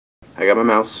I got my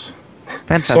mouse.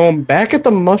 Fantastic. So I'm back at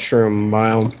the mushroom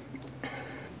biome.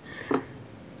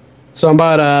 So I'm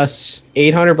about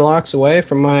 800 blocks away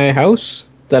from my house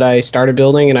that I started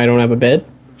building, and I don't have a bed.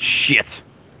 Shit.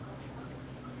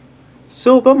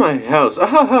 So about my house.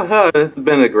 It's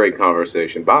been a great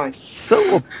conversation. Bye.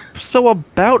 So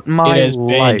about my It has been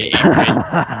life. a great-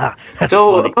 That's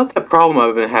So funny. about that problem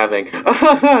I've been having.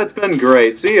 It's been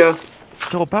great. See ya.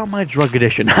 So about my drug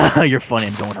addiction. You're funny.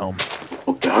 I'm going home.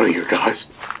 Oh, get out of here, guys.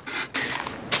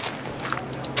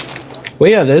 Well,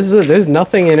 yeah, there's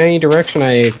nothing in any direction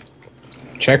I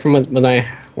check from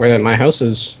where my house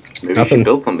is. Maybe you Nothing. should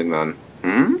build something then.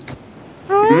 Hmm?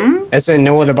 As in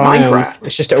no other biomes. Minecraft.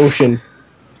 It's just ocean.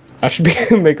 I should be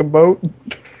make a boat.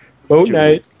 Boat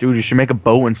night. Dude, you should make a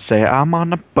boat and say, I'm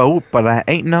on a boat, but I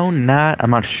ain't no night. I'm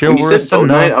not sure When you where said it's boat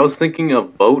night, I enough. was thinking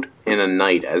of boat in a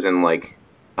night, as in like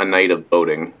a night of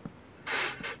boating.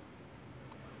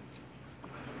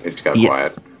 It just got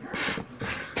Yes.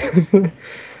 quiet.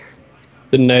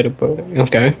 The night of boating.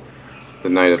 Okay. The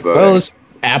night of boating. Well, it's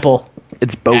apple.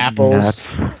 It's boat Apples.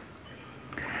 night.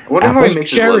 I wonder how he Those are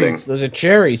makes his living. cherries. Those are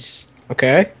cherries.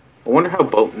 Okay. I wonder how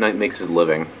Boat Knight makes his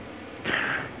living.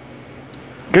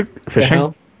 Good. The Fishing?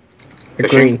 hell? They're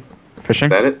Fishing? green. Fishing? Is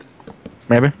that it?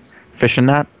 Maybe? Fishing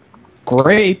net?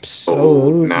 Grapes.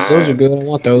 Oh, Oh, those are good. I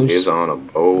want those. Is on a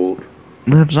boat.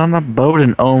 Lives on a boat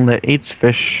and only eats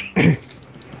fish.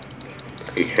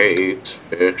 He hates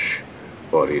fish,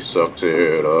 but he sucks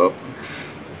it up.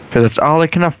 Because it's all he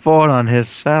can afford on his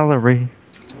salary.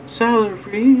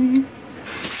 Celery.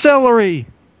 Celery!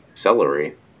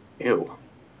 Celery. Ew.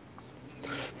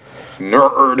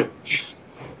 Nerd.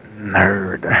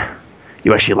 Nerd.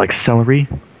 You actually like celery?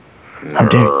 I'm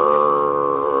doing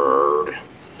Nerd.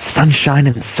 sunshine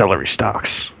and celery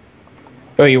stalks.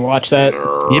 Oh, you watch that?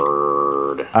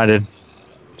 Nerd. I did.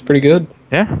 It's pretty good.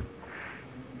 Yeah?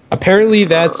 Apparently,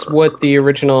 that's what the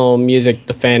original music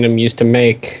the fandom used to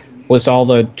make. Was all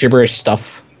the gibberish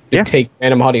stuff. They'd Yeah. take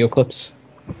random audio clips.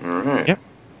 Alright. Yep.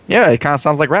 Yeah, it kind of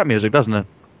sounds like rap music, doesn't it?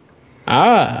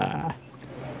 Ah.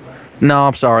 No,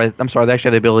 I'm sorry. I'm sorry. They actually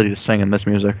have the ability to sing in this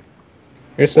music.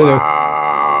 Here's the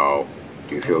Wow.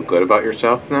 Do you feel good about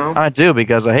yourself now? I do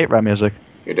because I hate rap music.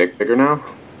 Your dick bigger now?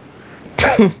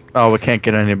 Oh, it can't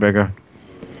get any bigger.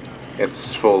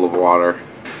 It's full of water.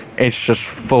 It's just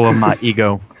full of my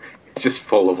ego. It's just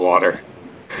full of water.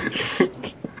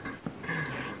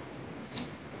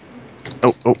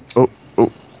 Oh, oh, oh,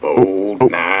 oh.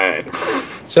 Bold night.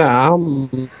 So,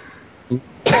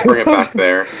 Bring it back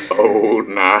there. Bold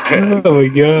night. oh my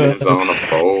god. It's on a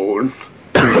boat.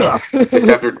 It's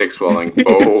after dick swelling.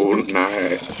 Bold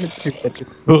night. It's too catchy.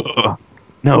 Ugh.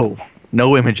 No.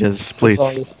 No images, please. That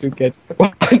song is too catchy.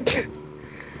 What?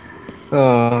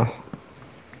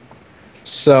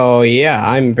 So, yeah,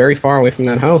 I'm very far away from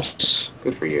that house.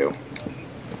 Good for you.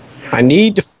 I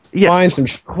need to Yes. find some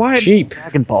Quiet sheep.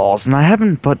 Dragon Balls, and I'm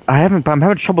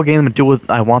having trouble getting them to do what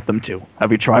I want them to.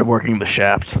 Have you tried working the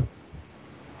shaft? Oh,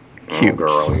 Cute.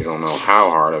 girl, you don't know how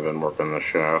hard I've been working the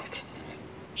shaft.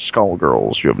 Skull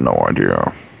girls, you have no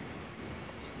idea.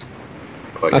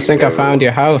 But I you think I do. found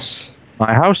your house.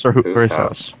 My house or Whose his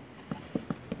house? house?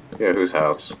 Yeah, whose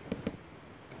house?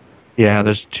 Yeah,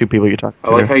 there's two people you talk I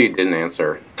to. like how you didn't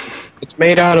answer. It's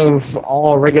made out of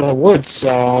all regular wood,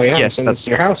 so yeah, Yes, it's that's-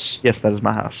 your house. Yes, that is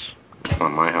my house. It's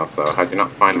not my house, though. How'd you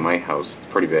not find my house? It's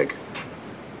pretty big.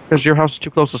 Because your house is too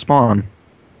close to spawn.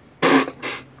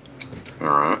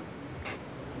 Alright.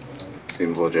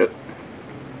 Seems legit.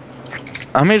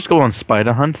 I may just go on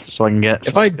spider hunt so I can get.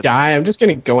 If I die, I'm just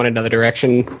gonna go in another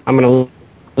direction. I'm gonna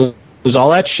lose all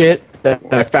that shit that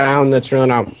I found that's really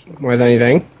not worth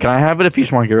anything. Can I have it if you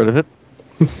just want to get rid of it?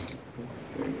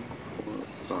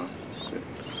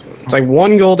 It's like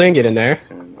one gold ingot in there,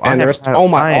 and the rest. Oh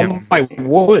my! Oh my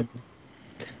wood!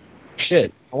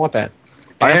 Shit! I want that.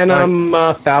 And I'm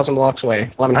 1,000 blocks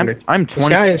away. 1,100. I'm The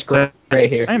sky is 20%.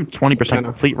 great here. I am 20% I know.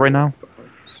 complete right now.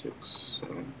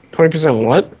 20%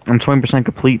 what? I'm 20%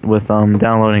 complete with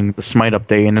downloading the Smite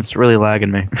update, and it's really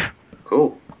lagging me.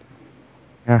 Cool.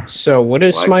 So what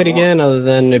is Like Smite what? again, other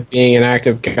than it being an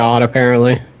active god?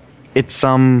 Apparently. It's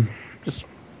just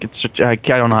I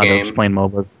don't know how to Game. explain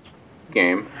MOBAs.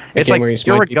 Game. It's game like where you you're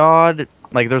smite a people. god.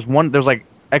 Like there's like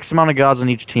X amount of gods on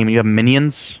each team. You have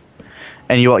minions,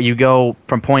 and you go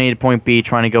from point A to point B,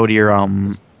 trying to go to your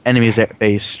enemy's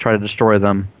base, try to destroy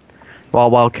them,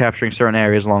 while capturing certain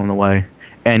areas along the way.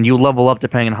 And you level up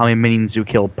depending on how many minions you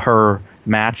kill per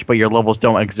match, but your levels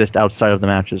don't exist outside of the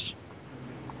matches.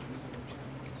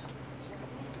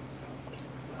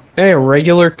 Hey, a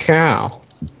regular cow.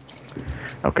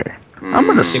 Okay, I'm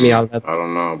gonna Give me all that. I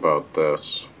don't know about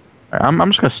this. I'm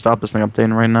just gonna stop this thing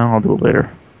updating right now. I'll do it later.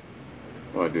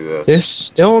 Why do this? There's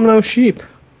still no sheep.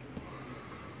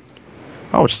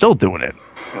 Oh, it's still doing it.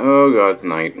 Oh god, it's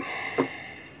night.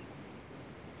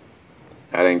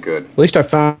 That ain't good. At least I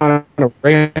found a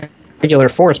regular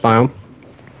forest biome.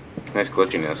 Nice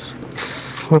glitchiness.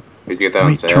 Did you get that Let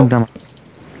me on sale? turn down.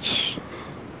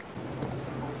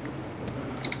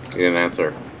 You didn't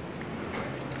answer.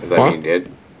 Does that What? mean you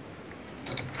did?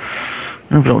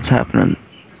 I don't know what's happening.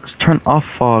 Let's turn off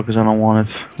fog because I don't want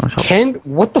it.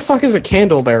 What the fuck is a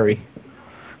candleberry?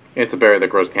 It's the berry that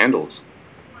grows candles.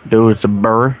 Dude, it's a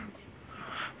burr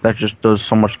that just does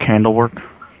so much candle work.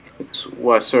 It's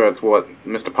what, sir? It's what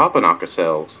Mr. Papanaka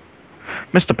sells.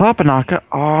 Mr. Papanaka,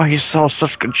 oh, he sells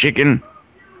such good chicken.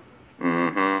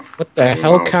 Mm-hmm. What the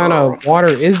hell kind of water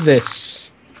is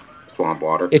this? Swamp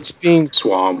water. It's being...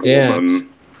 Swamp Yes. woman.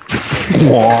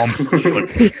 Swamp.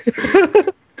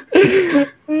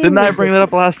 Didn't I bring that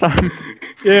up last time?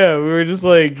 Yeah, we were just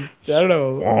like, I don't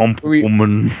know. Swamp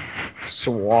woman.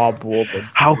 Swamp woman.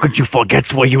 How could you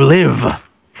forget where you live?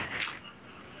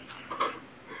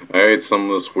 I ate some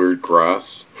of this weird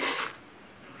grass,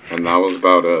 and that was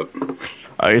about it.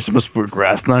 I ate some of this weird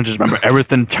grass, and I just remember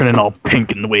everything turning all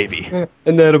pink and wavy.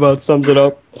 And that about sums it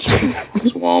up.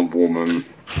 Swamp woman.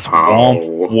 Swamp Ow.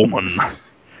 woman.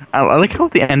 I like how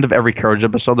at the end of every Courage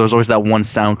episode, there was always that one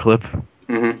sound clip.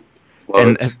 Mm-hmm.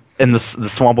 And in the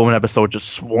Swamp Woman episode,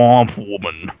 just Swamp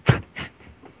Woman.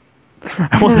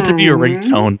 I want it to be a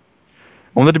ringtone.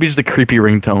 I want it to be just a creepy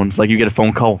ringtone. It's like you get a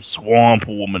phone call, Swamp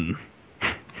Woman.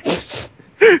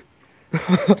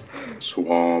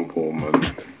 Swamp woman.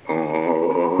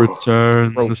 Oh.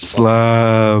 Return the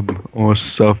slab or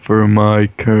suffer my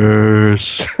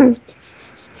curse.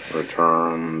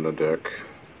 Return the dick.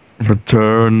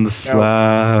 Return the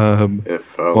slab It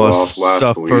fell or off last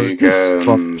suffer weekend.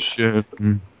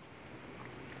 destruction.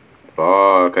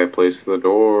 Fuck, I placed the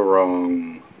door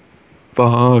wrong.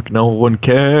 Fuck, no one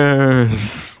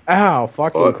cares. Ow,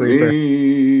 fucking Fuck creeper.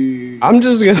 me. I'm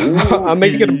just gonna... I'm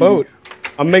making a boat.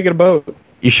 I'm making a boat.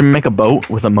 You should make a boat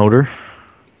with a motor.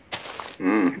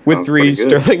 With Sounds 3 pretty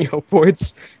good. sterling oak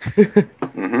boards.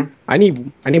 I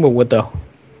need more wood though.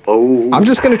 Oh. I'm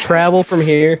just gonna travel from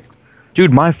here.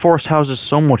 Dude, my forest houses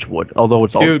so much wood, although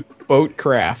it's all... Dude, boat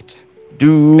craft.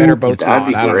 Dude, Better boats That'd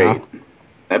be mod, I don't great. know.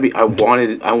 That'd be.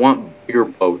 I want bigger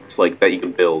boats like that you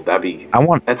can build. That'd be. I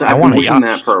want I've a been wishing yacht.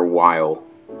 that for a while.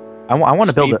 I want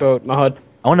to build it. Speedboat mod.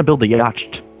 I want to build a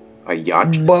yacht. A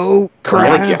yacht. Boat I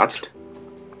like craft. yacht.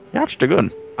 Yachts are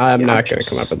good. I'm Yacht. not gonna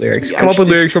come up with lyrics. Yacht. Come up with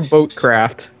lyrics for boat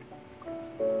craft.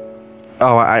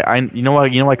 Oh, you know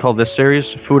what I call this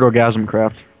series? Food Orgasm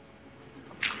Craft.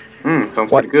 Sounds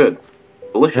What? pretty good.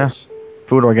 Delicious.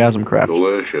 Food Orgasm Craft.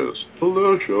 Delicious.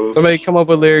 Delicious. Somebody come up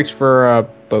with lyrics for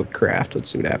boat craft. Let's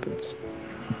see what happens.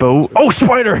 Boat. Oh,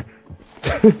 spider!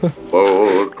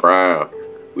 Boat craft.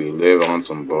 We live on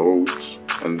some boats,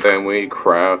 and then we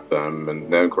craft them,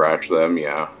 and then crash them.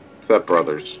 Yeah, Step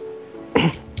Brothers.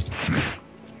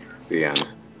 The end.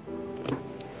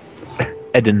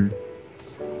 Eden.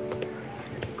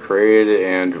 Created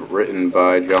and written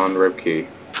by John Ripke.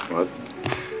 What?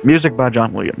 Music by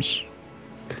John Williams.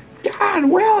 John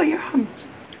Williams.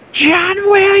 John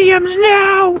Williams,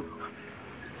 no!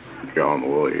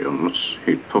 John Williams.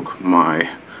 He took my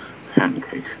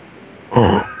pancake,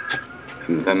 Oh.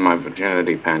 and then my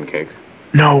virginity pancake.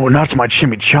 No, not my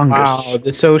chimichangas. Wow,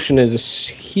 this ocean is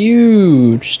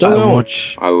huge. Still going.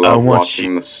 I love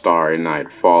watching the starry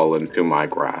night fall into my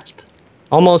grasp.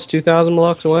 Almost 2,000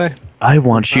 blocks away. I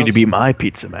want you to be my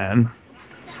pizza man.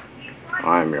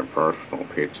 I'm your personal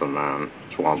pizza man,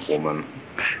 Swamp Woman.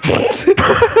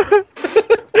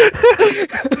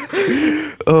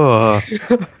 Ugh.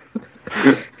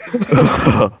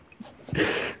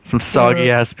 Some soggy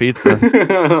ass pizza.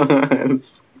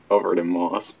 It's covered in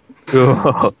moss.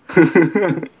 Ugh.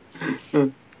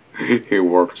 He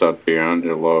works at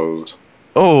D'Angelo's.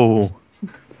 Oh.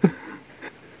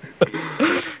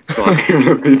 So I'm here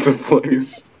to pizza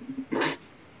place.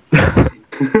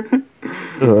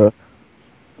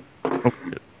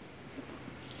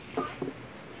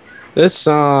 This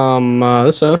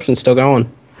ocean's still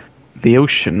going. The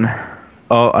ocean.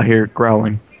 Oh, I hear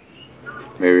growling.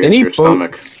 Maybe it's Any your boat-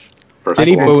 stomach. For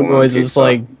Any Swamp boat Woman noises pizza.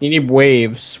 like you need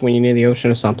waves when you're near the ocean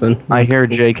or something. I hear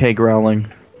JK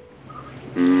growling.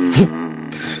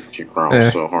 She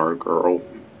growls so hard, girl.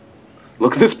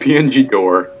 Look at this PNG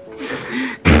door.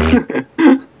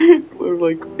 They're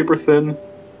like paper thin.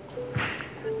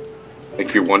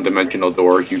 Like your one-dimensional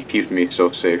door, you keep me so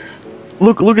safe.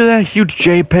 Look at that huge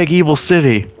JPEG evil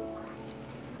city.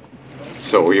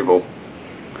 So evil.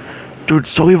 Dude,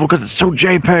 it's so evil because it's so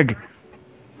JPEG.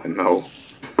 I know.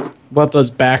 about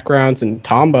those backgrounds in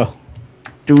Tomba?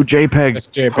 Dude, JPEG. That's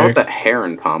How about JPEG. that hair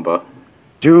in Pamba?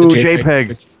 Dude, The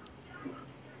JPEG.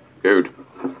 Dude.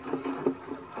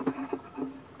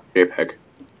 JPEG.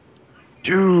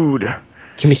 Dude.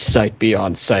 Give me sight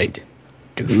beyond sight.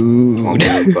 Dude. On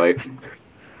insight.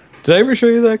 Did I ever show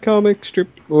you that comic strip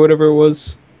or whatever it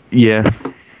was? Yeah.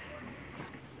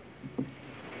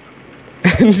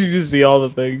 You just see all the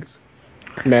things.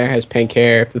 Man has pink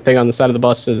hair. The thing on the side of the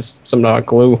bus is some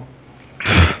glue.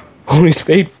 Ponies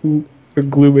made from or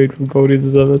glue made from ponies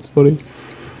and stuff. That's funny.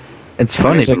 It's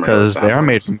funny There's some because they are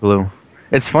made from glue.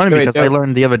 It's funny Wait, because I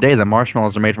learned the other day that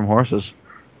marshmallows are made from horses.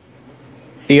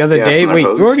 The other Yeah, day, from wait,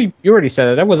 hose. you already said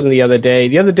that. That wasn't the other day.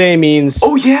 The other day means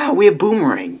Oh yeah, we have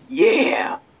Boomerang.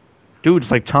 Yeah. Dude,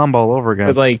 it's like Tomba all over again.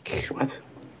 with like What?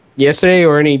 yesterday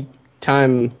or any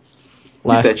time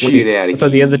last that week. shit outta That's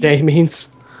what the here. other day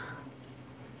means.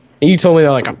 And you told me that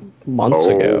like months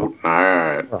ago.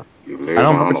 Night. I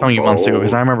don't remember telling you months ago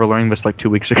because I remember learning this like 2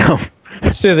 weeks ago.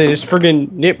 So they just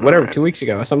friggin' nip whatever 2 weeks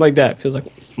ago, something like that. Feels like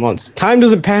months. Time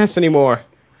doesn't pass anymore.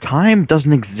 Time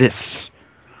doesn't exist.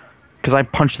 Because I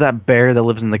punched that bear that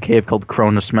lives in the cave called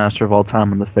Cronus, master of all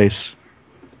time, in the face.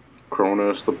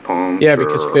 Cronus the puncher. Yeah,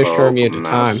 because fish of turn me into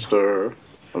time. master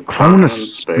of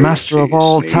Cronus, time and master of space,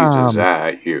 all he sneezes time.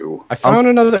 At you. I found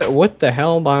another. What the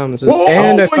hell biome is this? Whoa,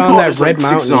 and oh I my found God, that there's red like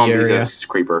 6 mountain zombies area. at this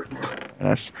creeper.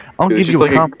 Yes. I'll It's give just you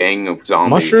like a a gang of zombies.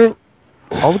 Mushroom.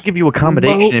 I'll give you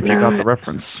accommodation if you got the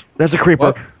reference. There's a creeper.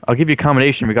 What? I'll give you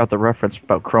accommodation if you got the reference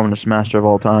about Cronus, master of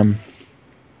all time.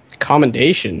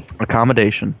 Commendation.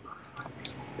 Accommodation.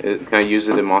 Can I use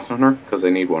it in Monster Hunter? Because I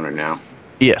need one right now.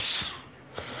 Yes.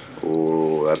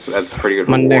 Ooh, that's a pretty good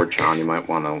My reward, neck. John. You might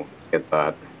want to get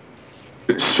that.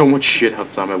 There's so much shit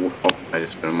outside my... Oh, I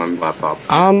just been on my laptop.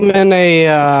 I'm in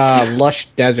a lush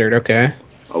desert. Okay.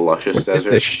 A luscious What is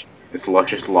desert. this? It's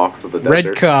luscious locks of the Red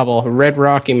desert. cobble, red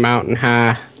rocky mountain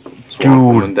high. Swamp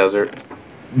Dude. Moon desert.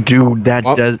 Dude, that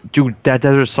What? that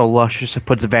desert's so luscious. It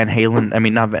puts Van Halen. I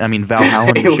mean,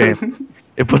 Valhalla to shame.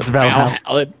 It puts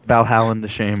Valhalla to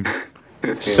shame.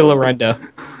 Silarenda.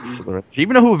 Do you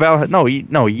even know who Val? No, you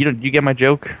don't. You get my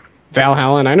joke?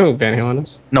 Valhalla. I know who Van Halen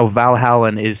is. No,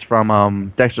 Valhalla is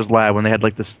from Dexter's Lab when they had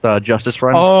like this Justice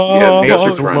Friends. Yeah,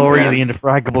 Justice Friends, Glory, yeah. the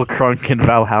Infragable Crunk, and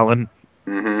Valhalla.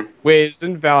 Mm-hmm. Wait,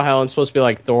 isn't Valhalla supposed to be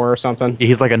like Thor or something?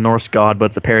 He's like a Norse god, but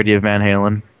it's a parody of Van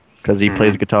Halen because he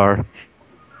plays guitar.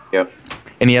 Yep.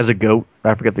 And he has a goat.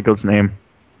 I forget the goat's name.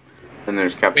 And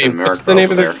there's Captain Wait, America what's the name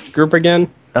of over the there. group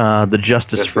again? The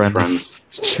Justice Justice Friends. Friends.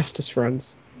 It's Justice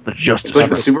Friends. The Justice It's like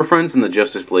the Friends. Super Friends and the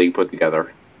Justice League put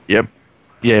together. Yep.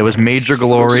 Yeah, it was Major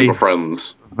Glory, Super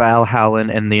Friends. Valhalla,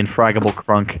 and the Infragable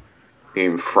Crunk. The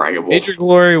Infragable. Major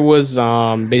Glory was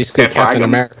basically Yeah, Captain Fraggle.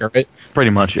 America, right?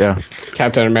 Pretty much, yeah.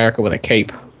 Captain America with a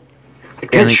cape. I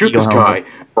can't And shoot Eagle this Helmet.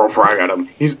 guy. Bro, frag at him.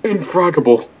 He's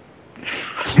infraggable.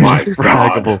 My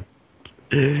God. Infragable.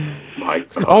 My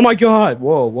God. Oh my god!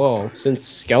 Whoa, whoa. Since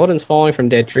skeletons falling from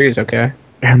dead trees, okay.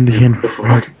 And the So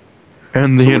much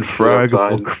shit Infragable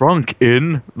outside. Crunk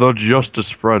in the Justice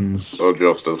Friends. So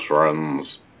Justice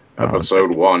Friends. Oh,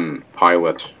 Episode 1,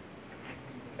 Pilot.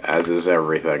 As is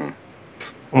everything.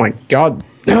 Oh my god.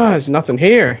 There's nothing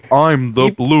here. I'm the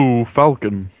Keep- Blue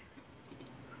Falcon.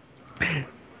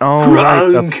 All right,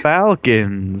 the Crunk.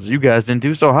 Falcons. You guys didn't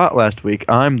do so hot last week.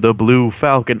 I'm the Blue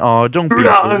Falcon. Oh, don't be.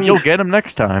 Crunk. You'll get him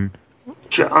next time.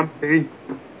 Jumpy.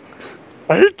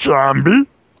 Hey, zombie.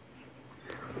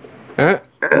 Huh?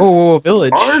 Oh,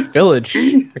 village. Art? Village.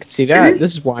 I can see that.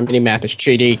 This is why minimap is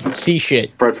cheaty. You can see shit.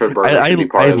 Fred Burger should be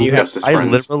part of the you have- Justice I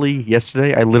Friends.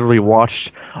 yesterday, I literally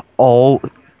watched all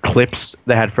clips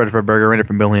that had Fred Burger in it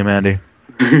from Billy and Mandy.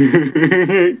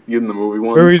 You in the movie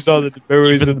ones? Memories on the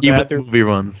memories in the Even the bathroom. movie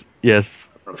runs. Yes.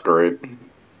 That's great.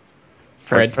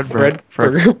 Fred Burger.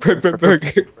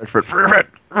 Burger.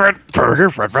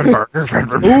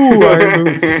 Ooh, iron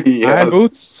boots. Yes. Iron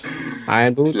boots.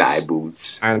 Iron boots. Sly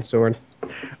boots. Iron sword.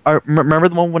 Remember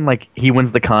the one when like he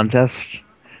wins the contest,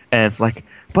 and it's like,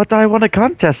 but I won a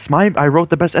contest. I wrote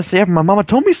the best essay ever. My mama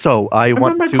told me so. I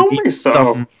want mama to told me eat so."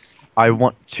 some. I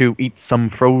want to eat some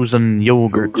frozen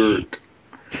yogurt.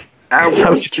 I want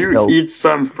want to to eat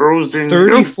some frozen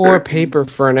 34 yogurt. paper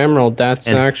for an emerald. That's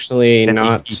And- actually And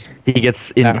not. he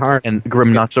gets in, that hard. and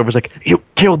Grim knocks over. He's like, "You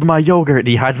killed my yogurt."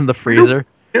 He hides in the freezer.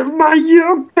 Give my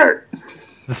yogurt.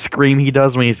 The scream he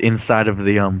does when he's inside of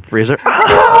the freezer.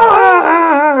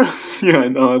 Ah! Yeah, I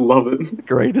know. I love it.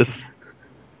 Greatest.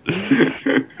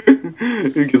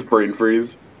 It gets brain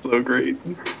freeze. So great.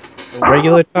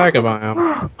 Regular tiger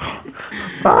biome.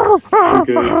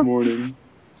 Good morning.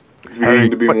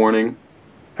 Beginning to be morning.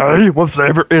 Hey, what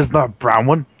flavor is the brown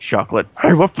one? Chocolate.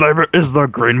 Hey, what flavor is the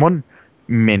green one?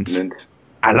 Mint. Mint.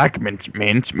 I like mint.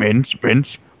 Mint. Mint.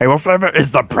 Mint. Hey, what flavor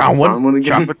is the brown brown one one?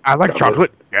 again? Chocolate. I like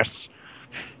Chocolate. chocolate. Yes.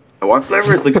 And what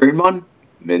flavor is the green one?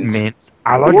 Mint. Mint.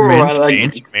 I like Ooh, mint. I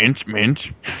like-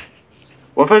 Mint.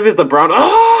 What flavor is the brown?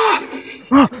 Ah!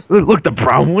 Look, the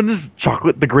brown one is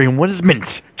chocolate. The green one is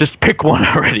mint. Just pick one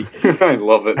already. I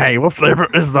love it. Hey, what flavor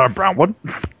is the brown one?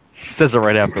 She says it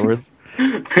right afterwards.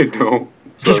 I know.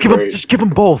 It's Just so give great. them. Just give them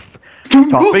both. Oh,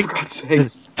 toppings. for God's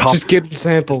sakes. Just top. Just give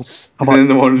samples. How And then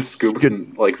about the one who scooped Good.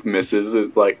 and like misses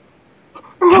is like.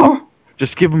 top?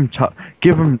 Just give them.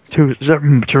 Give them two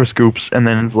scoops, and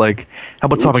then it's like, how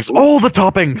about Oops. toppings? All the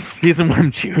toppings. He doesn't let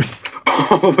him choose.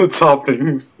 All the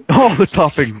toppings. All the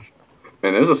toppings.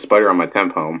 Man, there's a spider on my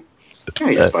temp home.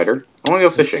 Hey, Yes. spider. I want to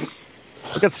go fishing.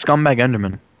 Look at Scumbag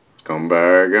Enderman.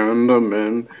 Scumbag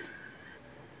Enderman.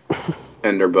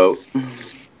 Enderboat.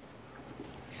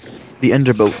 The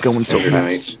Ender boat going so Ender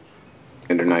fast. Knight.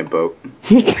 Ender Knight boat.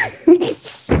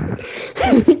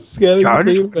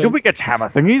 Judge, do we get hammer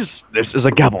thingies? This is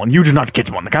a gavel, and you do not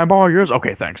get one. Can I borrow yours?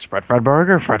 Okay, thanks. Fred Burger.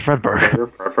 Burger.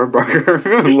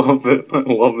 I love it. I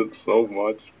love it so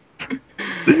much. I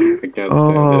can't stand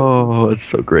Oh, it's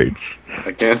so great. it.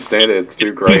 I can't stand it. It's too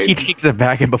He great. takes it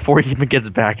back, and before he even gets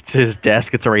back to his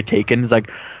desk, it's already taken. He's like,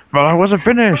 "Well, I wasn't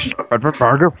finished." Fred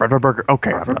Burger.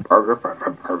 Okay, I'm done.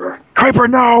 Burger. Creeper,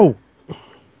 no.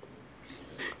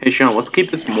 Hey, Sean, let's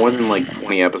keep this more than like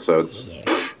 20 episodes.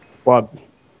 What?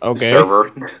 Okay.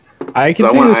 Server. I can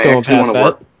So see this I going actually past wanna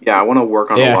that. work. Yeah, I want to work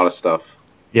on Yeah. a lot of stuff.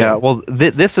 Yeah, well,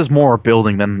 this is more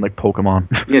building than like Pokemon.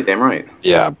 Yeah, damn right.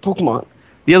 Yeah, Pokemon.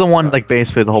 The other one, like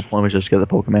basically, the whole point was just get the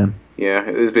Pokemon. Yeah,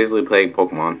 it was basically playing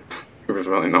Pokemon. There was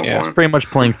really no Yeah. It's point. pretty much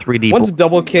playing 3D. Once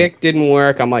double kick didn't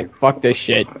work, I'm like, fuck this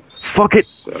shit. Fuck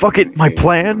it, my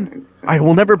plan. I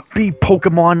will never be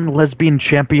Pokemon lesbian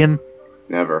champion.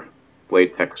 Never.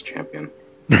 Latex champion.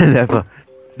 never.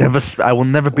 I will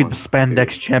never be the 1,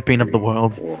 spandex 2, champion of the 3,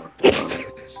 world. 4, 5,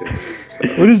 6,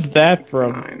 7, What is that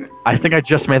from? 9. I think I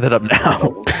just made that up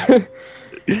now.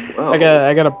 Well,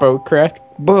 I got a boat craft.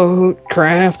 Boat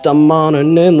craft, I'm on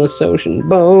an endless ocean.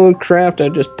 Boat craft, I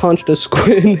just punched a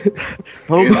squid.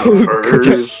 Oh,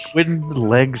 burgers. squid in the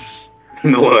legs.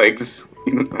 The legs.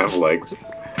 You don't have legs.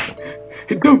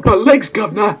 You don't got legs,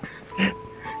 governor.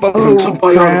 Boat Some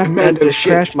bionic craft, I commando just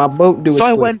shit. crashed my boat. Do So a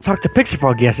I squid. went and talked to Pixie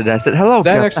Frog yesterday. I said, "Hello, That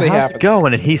Governor, actually how's it happens.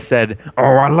 going?" And he said, "Oh,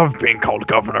 I love being called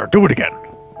governor. Do it again."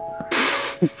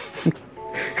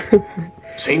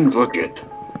 Seems legit.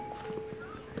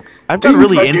 I've gotten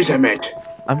really into. legitimate.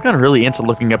 I've gotten really into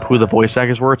looking up who the voice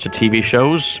actors were to TV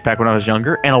shows back when I was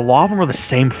younger, and a lot of them are the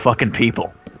same fucking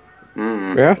people.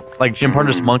 Mm, Yeah? Like Jim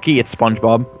Parter's Monkey, it's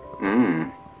SpongeBob.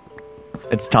 mm.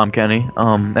 It's Tom Kenny.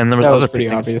 And there was That other was pretty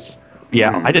things. obvious.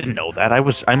 Yeah, Mm. I didn't know that.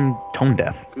 I'm tone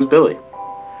deaf. Who's Billy?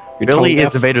 You're Billy tone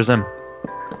is deaf? Invader Zim.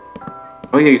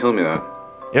 Oh yeah, you told me that.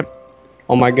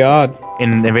 Oh my god.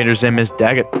 In Invader Zim is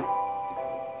Daggett.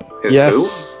 His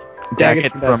Yes. Daggett the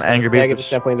from best. Angry Daggett Beavers. is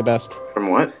definitely the best. who? From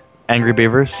what? Angry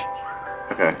Beavers.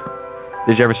 Okay.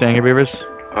 Did you ever see Angry Beavers?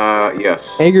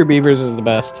 Yes. Angry Beavers is the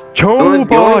best. The only one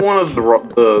Chobots! of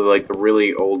the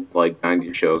really old like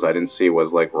 90s shows I didn't see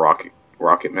was like Rocket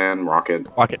Man, Rocket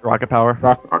Rocket Power.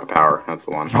 Power. That's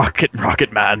the one.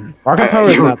 Rocket Man. Rocket Power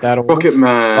is not that old. Rocket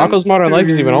Man. Rocko's Modern Life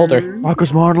is even older.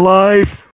 Rocko's Modern Life.